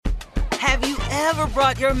Have you ever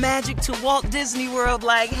brought your magic to Walt Disney World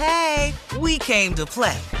like, hey, we came to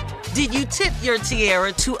play? Did you tip your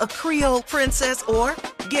tiara to a Creole princess or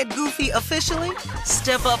get goofy officially?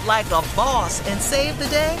 Step up like a boss and save the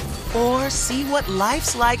day? Or see what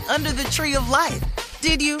life's like under the tree of life?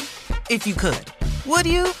 Did you? If you could. Would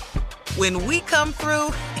you? When we come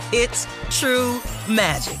through, it's true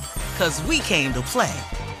magic. 'Cause we came to play.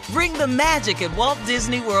 Bring the magic at Walt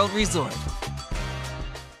Disney World Resort.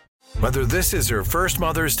 Whether this is her first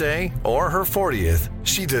Mother's Day or her 40th,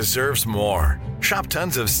 she deserves more. Shop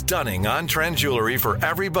tons of stunning on-trend jewelry for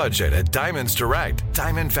every budget at Diamonds Direct.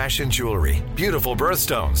 Diamond fashion jewelry, beautiful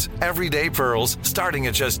birthstones, everyday pearls starting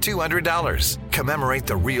at just $200. Commemorate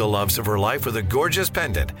the real loves of her life with a gorgeous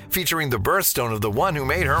pendant featuring the birthstone of the one who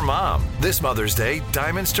made her mom. This Mother's Day,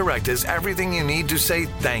 Diamonds Direct is everything you need to say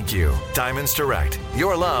thank you. Diamonds Direct,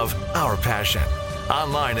 your love, our passion.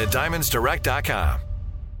 Online at diamondsdirect.com.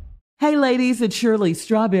 Hey ladies, it's Shirley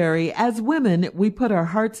Strawberry. As women, we put our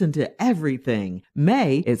hearts into everything.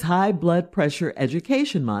 May is High Blood Pressure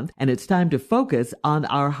Education Month, and it's time to focus on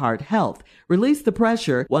our heart health. Release the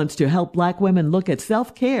Pressure wants to help Black women look at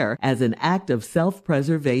self-care as an act of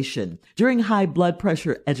self-preservation. During High Blood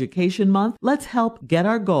Pressure Education Month, let's help get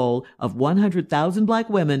our goal of 100,000 Black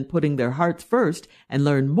women putting their hearts first and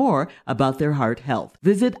learn more about their heart health.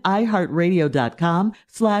 Visit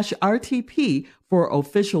iHeartRadio.com/RTP for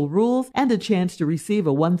official rules and a chance to receive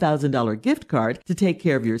a $1,000 gift card to take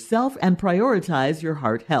care of yourself and prioritize your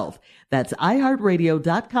heart health. That's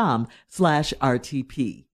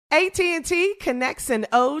iHeartRadio.com/RTP. AT&T connects an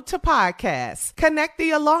ode to podcasts. Connect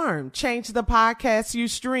the alarm. Change the podcast you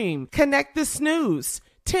stream. Connect the snooze.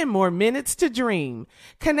 10 more minutes to dream.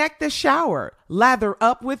 Connect the shower. Lather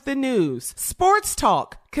up with the news. Sports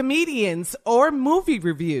talk, comedians, or movie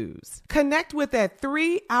reviews. Connect with that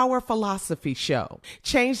 3-hour philosophy show.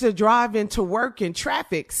 Change the drive into work in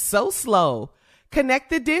traffic so slow.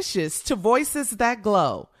 Connect the dishes to voices that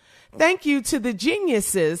glow. Thank you to the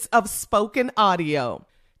geniuses of spoken audio.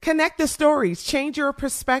 Connect the stories, change your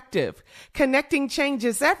perspective. Connecting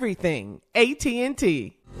changes everything.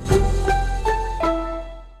 AT&T.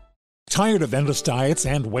 Tired of endless diets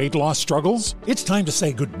and weight loss struggles? It's time to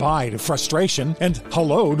say goodbye to frustration and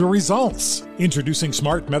hello to results. Introducing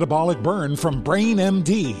Smart Metabolic Burn from Brain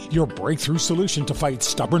MD, your breakthrough solution to fight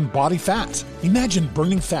stubborn body fat. Imagine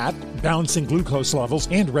burning fat, balancing glucose levels,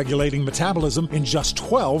 and regulating metabolism in just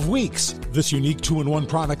 12 weeks. This unique 2-in-1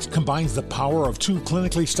 product combines the power of 2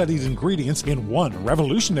 clinically studied ingredients in one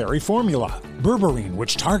revolutionary formula. Berberine,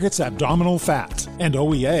 which targets abdominal fat, and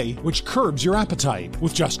OEA, which curbs your appetite.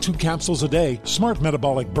 With just 2 capsules a day, Smart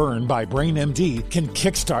Metabolic Burn by Brain MD can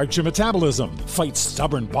kickstart your metabolism, fight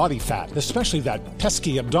stubborn body fat, especially that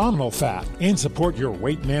pesky abdominal fat, and support your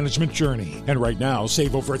weight management journey. And right now,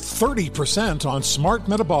 save over 30% on Smart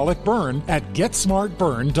Metabolic Burn at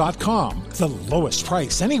GetSmartBurn.com. The lowest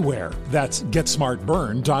price anywhere. That's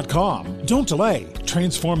GetSmartBurn.com. Don't delay.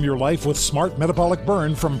 Transform your life with Smart Metabolic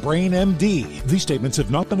Burn from Brain MD. These statements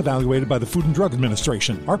have not been evaluated by the Food and Drug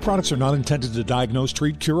Administration. Our products are not intended to diagnose,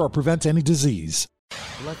 treat, cure, or prevent any disease.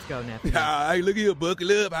 Let's go, nephew. Hey, look here,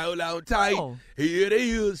 buckle up, hold on tight. Oh. Here it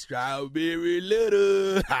is, strawberry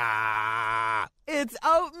letter. It's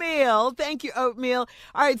oatmeal. Thank you, oatmeal.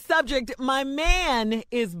 All right, subject, my man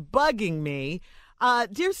is bugging me.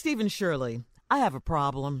 Dear Stephen Shirley, I have a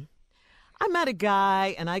problem. I met a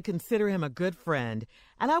guy, and I consider him a good friend,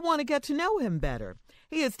 and I want to get to know him better.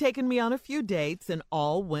 He has taken me on a few dates, and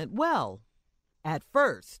all went well. At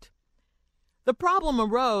first. The problem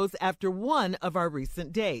arose after one of our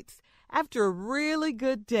recent dates. After a really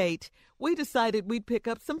good date, we decided we'd pick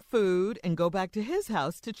up some food and go back to his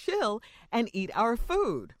house to chill and eat our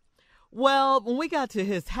food. Well, when we got to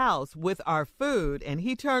his house with our food and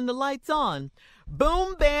he turned the lights on,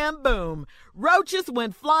 boom, bam, boom, roaches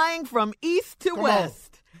went flying from east to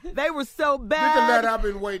west. They were so bad. Look at that, I've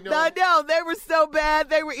been waiting on. I know, they were so bad,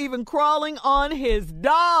 they were even crawling on his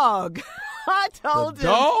dog. I told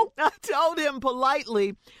him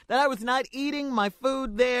politely that I was not eating my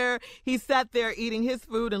food there. He sat there eating his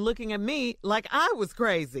food and looking at me like I was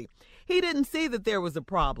crazy. He didn't see that there was a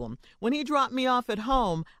problem. When he dropped me off at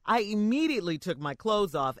home, I immediately took my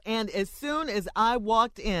clothes off. And as soon as I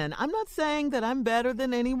walked in, I'm not saying that I'm better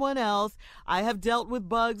than anyone else. I have dealt with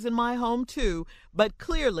bugs in my home too. But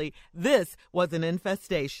clearly, this was an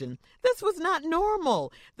infestation. This was not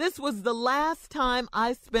normal. This was the last time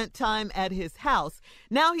I spent time at his house.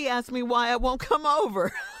 Now he asks me why I won't come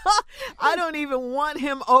over. I don't even want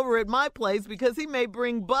him over at my place because he may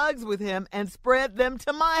bring bugs with him and spread them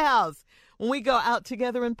to my house. When we go out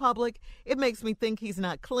together in public, it makes me think he's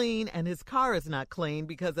not clean and his car is not clean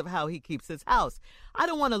because of how he keeps his house. I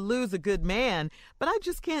don't want to lose a good man, but I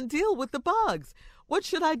just can't deal with the bugs. What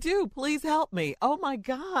should I do? Please help me. Oh, my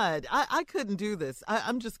God. I couldn't do this.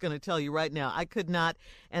 I'm just going to tell you right now, I could not.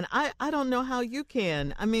 And I don't know how you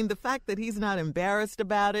can. I mean, the fact that he's not embarrassed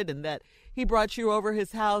about it and that he brought you over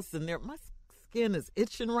his house and my skin is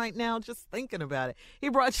itching right now just thinking about it. He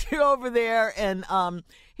brought you over there and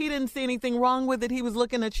he didn't see anything wrong with it. He was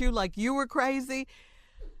looking at you like you were crazy.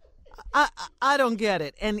 I don't get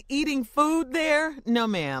it. And eating food there? No,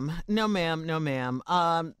 ma'am. No, ma'am. No, ma'am.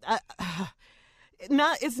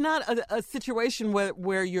 It's not a situation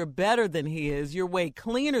where you're better than he is. You're way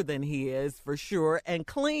cleaner than he is, for sure. And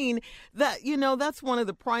clean, that's one of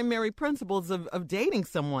the primary principles of dating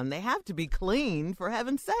someone. They have to be clean, for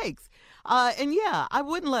heaven's sakes. And yeah, I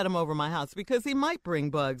wouldn't let him over my house because he might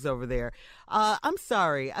bring bugs over there. I'm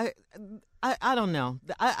sorry. I don't know.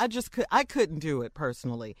 I couldn't do it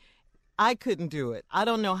personally. I couldn't do it. I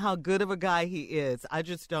don't know how good of a guy he is. I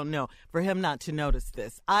just don't know. For him not to notice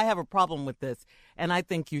this. I have a problem with this, and I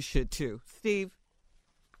think you should too. Steve?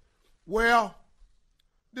 Well,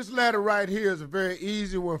 this letter right here is a very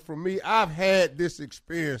easy one for me. I've had this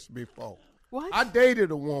experience before. What? I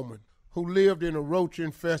dated a woman who lived in a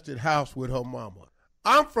roach-infested house with her mama.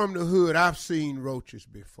 I'm from the hood. I've seen roaches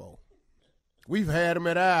before. We've had them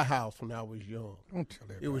at our house when I was young. Don't tell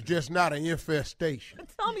everybody. It was just not an infestation.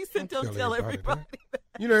 Tommy said don't tell everybody that.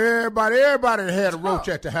 You know, everybody had a roach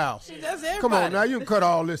at the house. Come on, now you can cut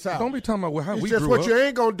all this out. Don't be talking about how we grew up. What you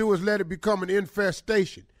ain't going to do is let it become an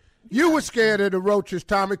infestation. You were scared of the roaches,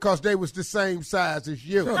 Tommy, because they was the same size as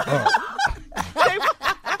you.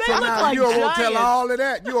 They look now like you don't want to giants. tell all of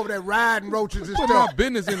that. You over there riding roaches and Put stuff. my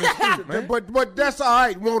business in the street, man. But that's all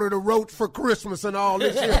right. Wanted a roach for Christmas and all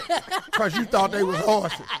this shit because you thought they was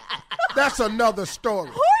horses. That's another story.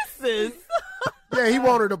 Horses? Yeah, he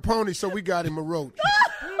wanted a pony, so we got him a roach.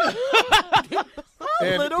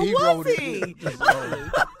 And Little he wrote wussy.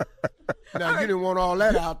 it. Now, you didn't want all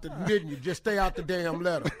that out, didn't you? Just stay out the damn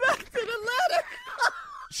letter. Back to the letter.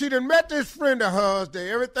 She done met this friend of hers.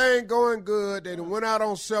 Everything going good. They done went out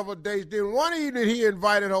on several dates. Then one evening he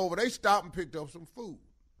invited her over. They stopped and picked up some food.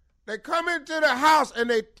 They come into the house and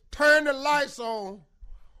they turn the lights on.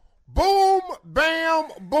 Boom, bam,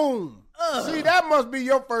 boom. See, that must be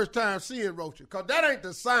your first time seeing roaches, because that ain't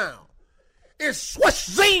the sound. It's swish,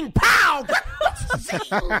 zing, pow.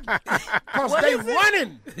 Because they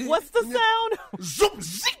running. What's the sound? Zoom,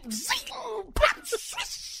 zing, zing, pow,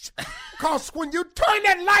 swish. Because when you turn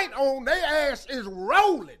that light on, their ass is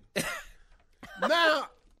rolling. Now,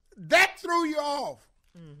 that threw you off.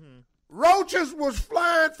 Mm-hmm. Roaches was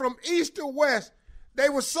flying from east to west. They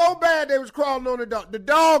were so bad they was crawling on the dog. The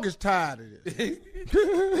dog is tired of this.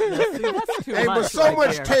 That's too They much was so right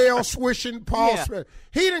much there. tail swishing, paw Yeah. swishing.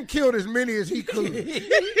 He done killed as many as he could.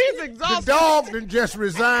 He's exhausted. The dog done just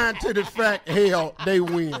resigned to the fact, hell, they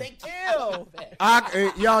win. Ew.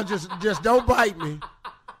 Y'all just don't bite me.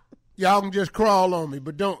 Y'all can just crawl on me,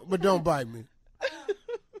 but don't bite me.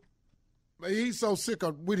 But he's so sick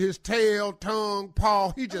of with his tail, tongue,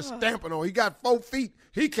 paw. He just stamping on. He got 4 feet.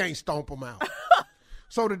 He can't stomp them out.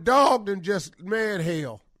 So the dog done just man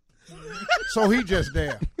hell. So he just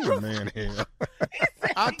there. Man, hell.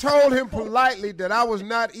 I told him politely that I was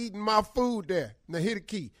not eating my food there. Now, here the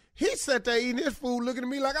key. He sat there eating his food, looking at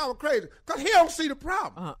me like I was crazy, because he don't see the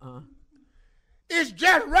problem. It's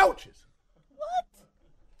just roaches. What?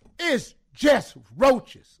 It's just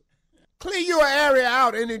roaches. Clear your area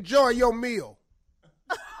out and enjoy your meal.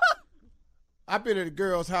 I've been at a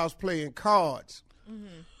girl's house playing cards,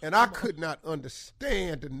 and I could not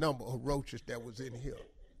understand the number of roaches that was in here.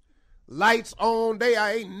 Lights on,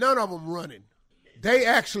 ain't none of them running. They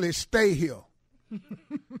actually stay here.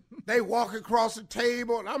 They walk across the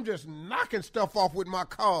table, and I'm just knocking stuff off with my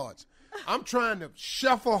cards. I'm trying to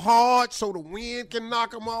shuffle hard so the wind can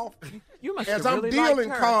knock them off. You must As have I'm really dealing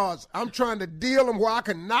liked her. cards, I'm trying to deal them where I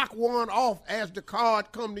can knock one off as the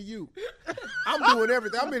card come to you. I'm doing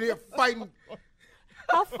everything. I'm in here fighting.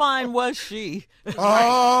 How fine was she?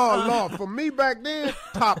 Oh, Lord. For me back then,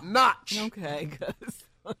 top notch. Okay,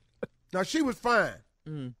 good. Now, she was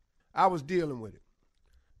fine. I was dealing with it.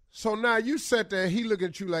 So now you sat there, he looking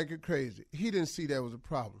at you like you're crazy. He didn't see that was a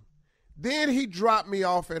problem. Then he dropped me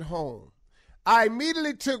off at home. I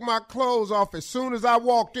immediately took my clothes off as soon as I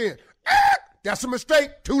walked in. That's a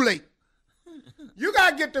mistake. Too late. You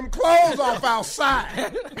got to get them clothes off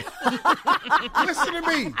outside. Listen to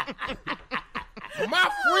me. My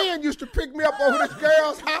friend used to pick me up over this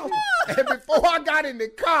girl's house, and before I got in the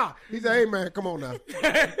car, he said, "Hey man, come on now,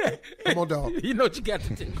 come on, dog. You know what you got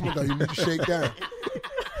to do. Come on, dog. You need to shake down,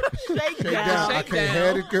 Shake shake down. down. I Shake can't down.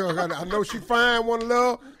 have this girl. I know she fine, one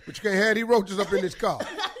love, but you can't have these roaches up in this car."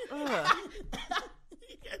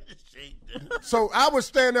 So I was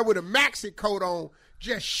standing there with a maxi coat on,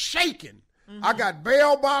 just shaking. I got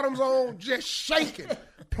bell bottoms on, just shaking.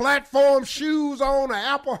 Platform shoes on, an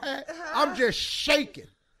apple hat. I'm just shaking.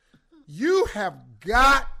 You have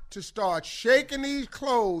got to start shaking these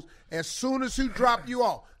clothes as soon as he drop you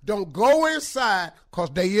off. Don't go inside, because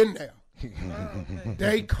they in there.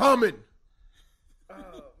 They coming.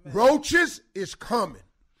 Roaches is coming.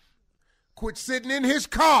 Quit sitting in his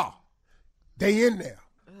car. They in there.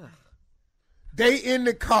 They in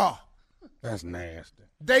the car. That's nasty.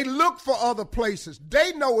 They look for other places.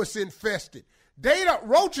 They know it's infested.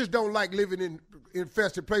 Roaches don't like living in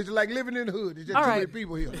infested places. They like living in the hood. There's just All too right. many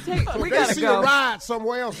people here. So we if they gotta see go. a ride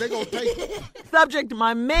somewhere else, they gonna take it. Subject,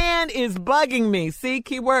 my man is bugging me. See,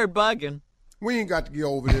 keyword bugging. We ain't got to get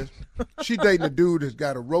over this. She dating a dude that's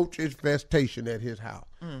got a roach infestation at his house.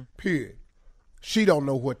 Period. She don't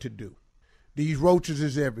know what to do. These roaches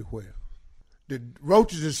is everywhere. The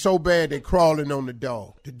roaches is so bad they crawling on the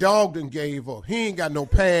dog. The dog done gave up. He ain't got no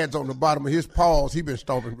pads on the bottom of his paws. He been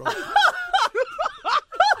stomping roaches.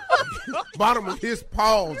 Bottom of his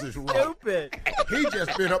paws is raw. Stupid. He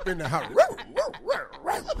just been up in the house.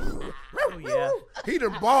 Oh, yeah. He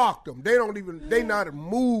done barked them. They not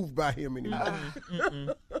moved by him anymore.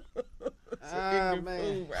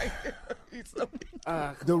 Man.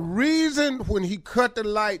 The reason when he cut the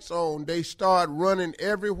lights on, they start running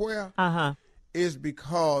everywhere is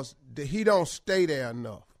because he don't stay there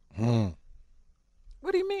enough.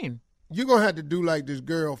 What do you mean? You're going to have to do like this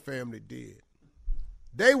girl family did.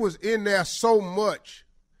 They was in there so much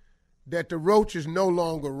that the roaches no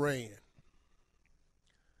longer ran.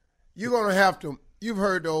 You're going to have to, you've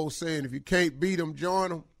heard the old saying, if you can't beat them, join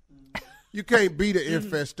them. You can't beat an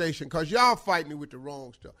infestation because y'all fighting it with the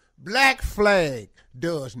wrong stuff. Black Flag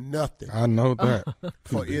does nothing I know that.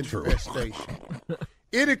 for To be true. infestation.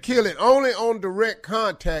 It'll kill it only on direct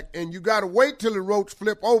contact, and you got to wait till the roach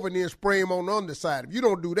flip over and then spray him on the underside. If you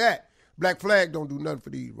don't do that, Black Flag don't do nothing for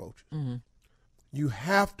these roaches. You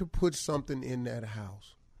have to put something in that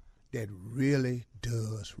house that really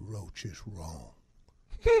does roaches wrong.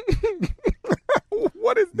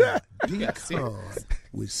 What is that? Decon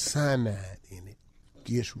with cyanide in it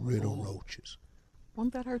gets rid of roaches.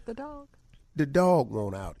 Won't that hurt the dog? The dog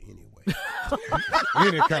won't out anyway.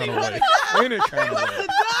 Any kind of way. Any kind of way.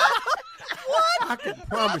 I can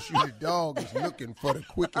promise you the dog is looking for the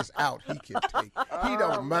quickest out he can take. He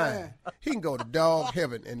don't mind. He can go to dog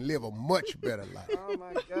heaven and live a much better life. Oh,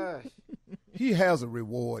 my gosh. He has a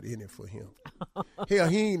reward in it for him. Hell,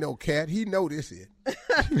 he ain't no cat. He know this it.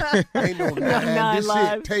 Ain't no nine. This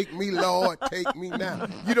lives. it. Take me, Lord. Take me now.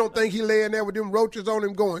 You don't think he laying there with them roaches on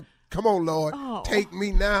him going, come on, Lord. Take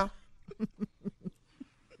me now.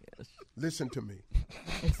 Listen to me.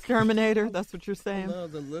 Exterminator, that's what you're saying?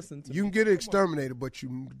 Love to listen to. You can get an exterminator, but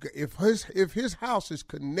if his house is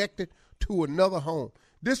connected to another home,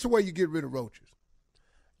 this is the way you get rid of roaches.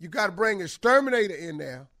 You got to bring an exterminator in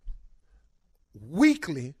there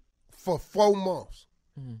weekly for 4 months.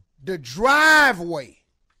 The driveway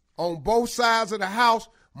on both sides of the house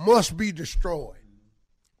must be destroyed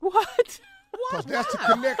What? because that's the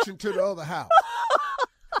connection to the other house.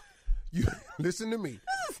 You listen to me.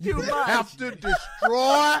 You too much. have to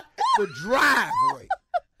destroy the driveway.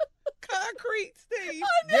 Concrete, Steve.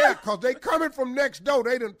 Yeah, because they coming from next door.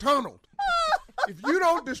 They done tunneled. If you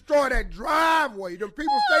don't destroy that driveway, them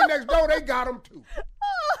people stay next door, they got them too.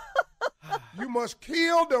 You must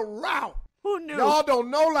kill the route. Who knew? Y'all don't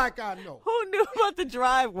know like I know. Who knew about the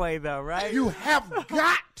driveway, though, right? You have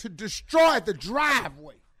got to destroy the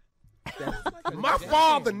driveway. My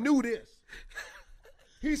father knew this.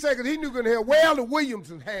 He said, because he knew going to have, well, the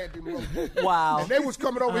Williamsons had them roaches. Wow. And they was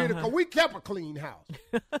coming over here because we kept a clean house.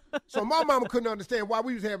 So my mama couldn't understand why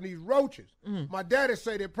we was having these roaches. My daddy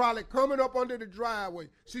said they're probably coming up under the driveway.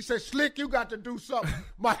 She said, Slick, you got to do something.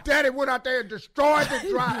 My daddy went out there and destroyed the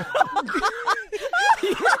driveway.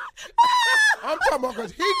 I'm talking about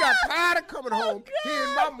because he got tired of coming home. He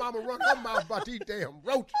and my mama run her mouth about these damn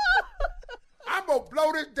roaches. I'm going to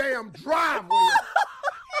blow this damn driveway up.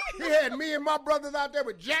 He had me and my brothers out there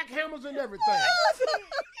with jackhammers and everything.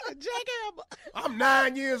 Jackhammer. I'm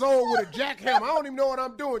 9 years old with a jackhammer. I don't even know what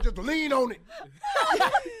I'm doing. Just lean on it.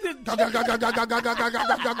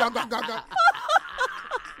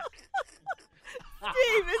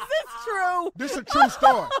 Steve, is this true? This is a true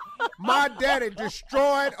story. My daddy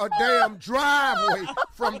destroyed a damn driveway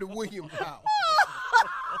from the Williams house.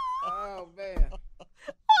 Oh, man.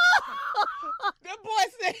 That boy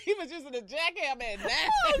said he was using a jackhammer at 9.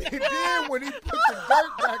 And then when he put the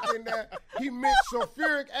dirt back in there, he mixed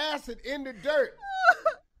sulfuric acid in the dirt.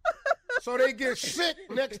 So they get sick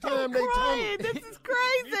next time they Crying. tunnel. This is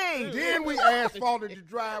crazy. Then we asphalted the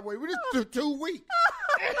driveway. We just took 2 weeks.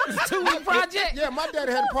 It's a 2-week project. Yeah, my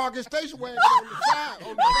daddy had to park his station wagon on the side,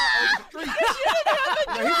 on the street.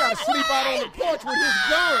 Now he got to sleep out on the porch with his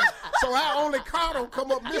guns, so our only car don't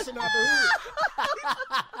come up missing out the hood.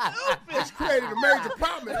 It's created a major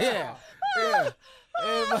problem. Yeah.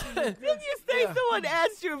 Did you say someone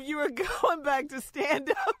asked you if you were going back to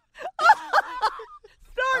stand up?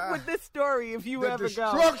 Start with this story if you The ever go.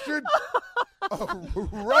 destruction of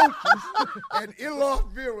roaches at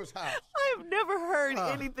Elof Vera's house. I have never heard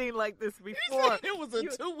anything like this before. It was a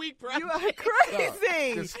 2-week project. You are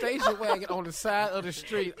crazy. The station wagon on the side of the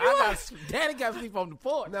street. Daddy got to sleep on the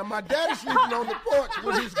porch. Now, my daddy's sleeping on the porch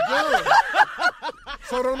with his gun.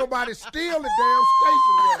 So don't nobody steal the damn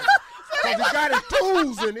station wagon. Because he got his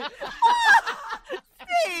tools in it.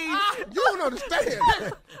 Steve. You don't understand.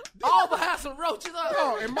 All the house some roaches on.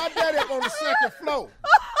 Oh, and my daddy up on the second floor.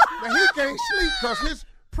 Now, he can't sleep because his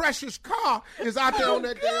precious car is out there on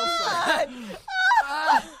that damn side.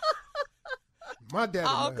 My daddy,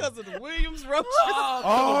 All man. because of the Williams roaches.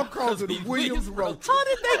 All because of the Williams roaches. How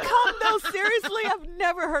did they come though? Seriously, I've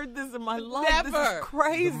never heard this in my life. This Never. is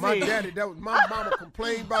crazy. My daddy, my mama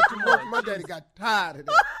complained about the roaches. My daddy got tired of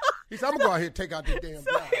that. He said, I'm going to go out here and take out this damn So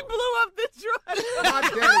driveway. he blew up the truck. My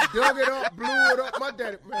daddy dug it up, blew it up. My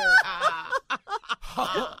daddy, man.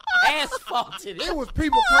 Asphalted it. It was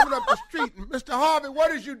people coming up the street. Mr. Harvey,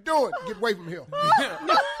 what is you doing? Get away from here.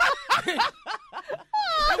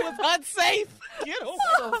 It was unsafe. Get away.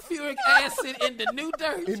 Sulfuric acid in the new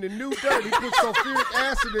dirt. In the new dirt, he put sulfuric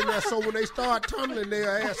acid in there so when they start tunneling,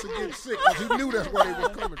 their ass would get sick because he knew that's where they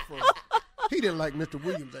was coming from. He didn't like Mr.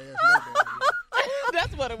 Williams' ass no damn way.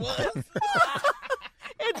 That's what it was. And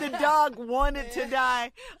the dog wanted to die.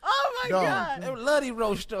 Oh my Dog. God. Them bloody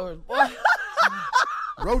roach stories, boy.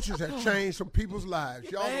 Roaches have changed some people's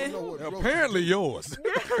lives. Y'all don't know what roaches Apparently yours.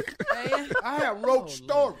 Man. I have roach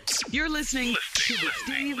stories. You're listening to the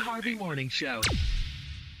Steve Harvey Morning Show.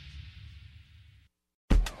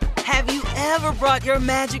 Have you ever brought your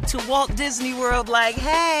magic to Walt Disney World like,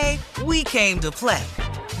 hey, we came to play?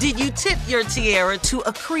 Did you tip your tiara to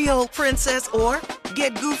a Creole princess or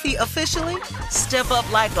get goofy officially? Step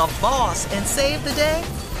up like a boss and save the day?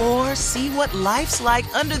 Or see what life's like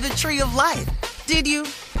under the tree of life? Did you?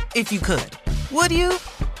 If you could. Would you?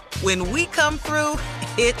 When we come through,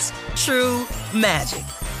 it's true magic.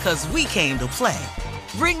 'Cause we came to play.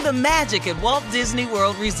 Bring the magic at Walt Disney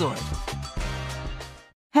World Resort.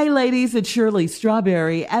 Hey ladies, it's Shirley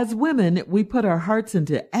Strawberry. As women, we put our hearts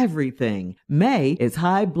into everything. May is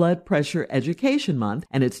High Blood Pressure Education Month,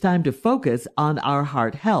 and it's time to focus on our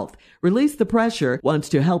heart health. Release the Pressure wants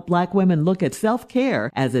to help Black women look at self-care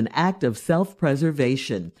as an act of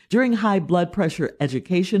self-preservation. During High Blood Pressure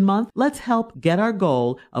Education Month, let's help get our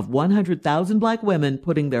goal of 100,000 Black women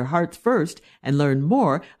putting their hearts first and learn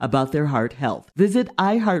more about their heart health. Visit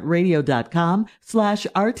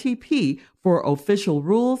iHeartRadio.com/RTP for official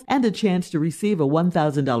rules and a chance to receive a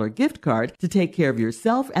 $1,000 gift card to take care of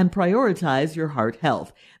yourself and prioritize your heart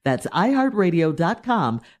health. That's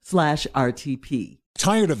iHeartRadio.com/RTP.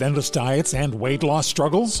 Tired of endless diets and weight loss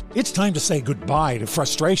struggles? It's time to say goodbye to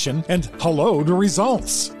frustration and hello to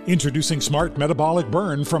results. Introducing Smart Metabolic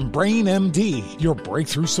Burn from Brain MD, your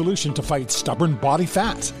breakthrough solution to fight stubborn body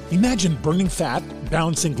fat. Imagine burning fat,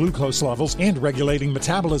 balancing glucose levels, and regulating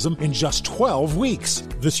metabolism in just 12 weeks.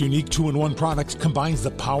 This unique 2-in-1 product combines the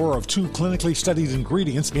power of 2 clinically studied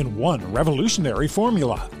ingredients in one revolutionary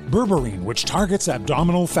formula. Berberine, which targets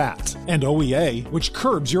abdominal fat, and OEA, which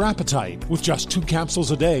curbs your appetite. With just 2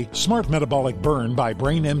 capsules a day, Smart Metabolic Burn by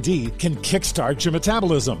Brain MD can kickstart your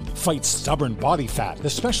metabolism, fight stubborn body fat,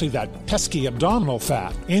 especially that pesky abdominal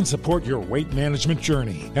fat, and support your weight management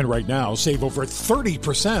journey. And right now, save over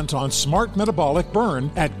 30% on Smart Metabolic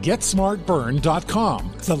Burn at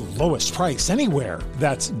GetSmartBurn.com. The lowest price anywhere.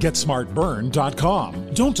 That's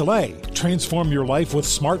GetSmartBurn.com. Don't delay. Transform your life with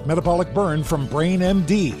Smart Metabolic Burn from Brain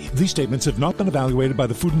MD. These statements have not been evaluated by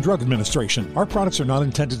the Food and Drug Administration. Our products are not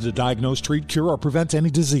intended to diagnose, treat, cure, or prevent any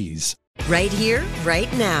disease. Right here,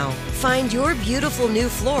 right now. Find your beautiful new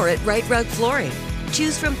floor at Right Rug Flooring.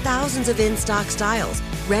 Choose from thousands of in-stock styles,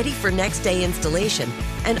 ready for next day installation,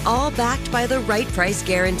 and all backed by the right price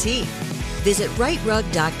guarantee. Visit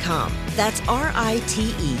rightrug.com. That's RITERUG.com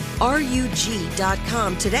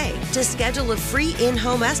today to schedule a free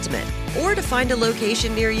in-home estimate or to find a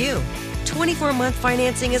location near you. 24-month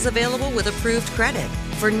financing is available with approved credit.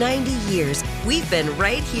 For 90 years, we've been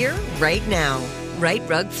right here, right now. Right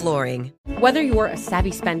Rug Flooring. Whether you're a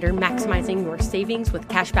savvy spender maximizing your savings with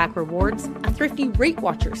cashback rewards, a thrifty rate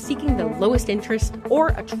watcher seeking the lowest interest, or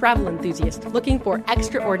a travel enthusiast looking for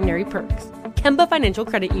extraordinary perks, Kemba Financial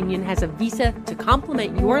Credit Union has a visa to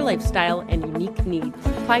complement your lifestyle and unique needs.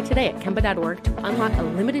 Apply today at Kemba.org to unlock a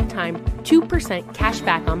limited-time 2% cash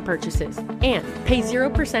back on purchases and pay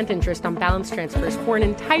 0% interest on balance transfers for an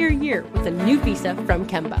entire year with a new visa from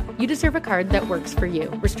Kemba. You deserve a card that works for you.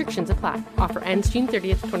 Restrictions apply. Offer ends June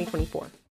 30th, 2024.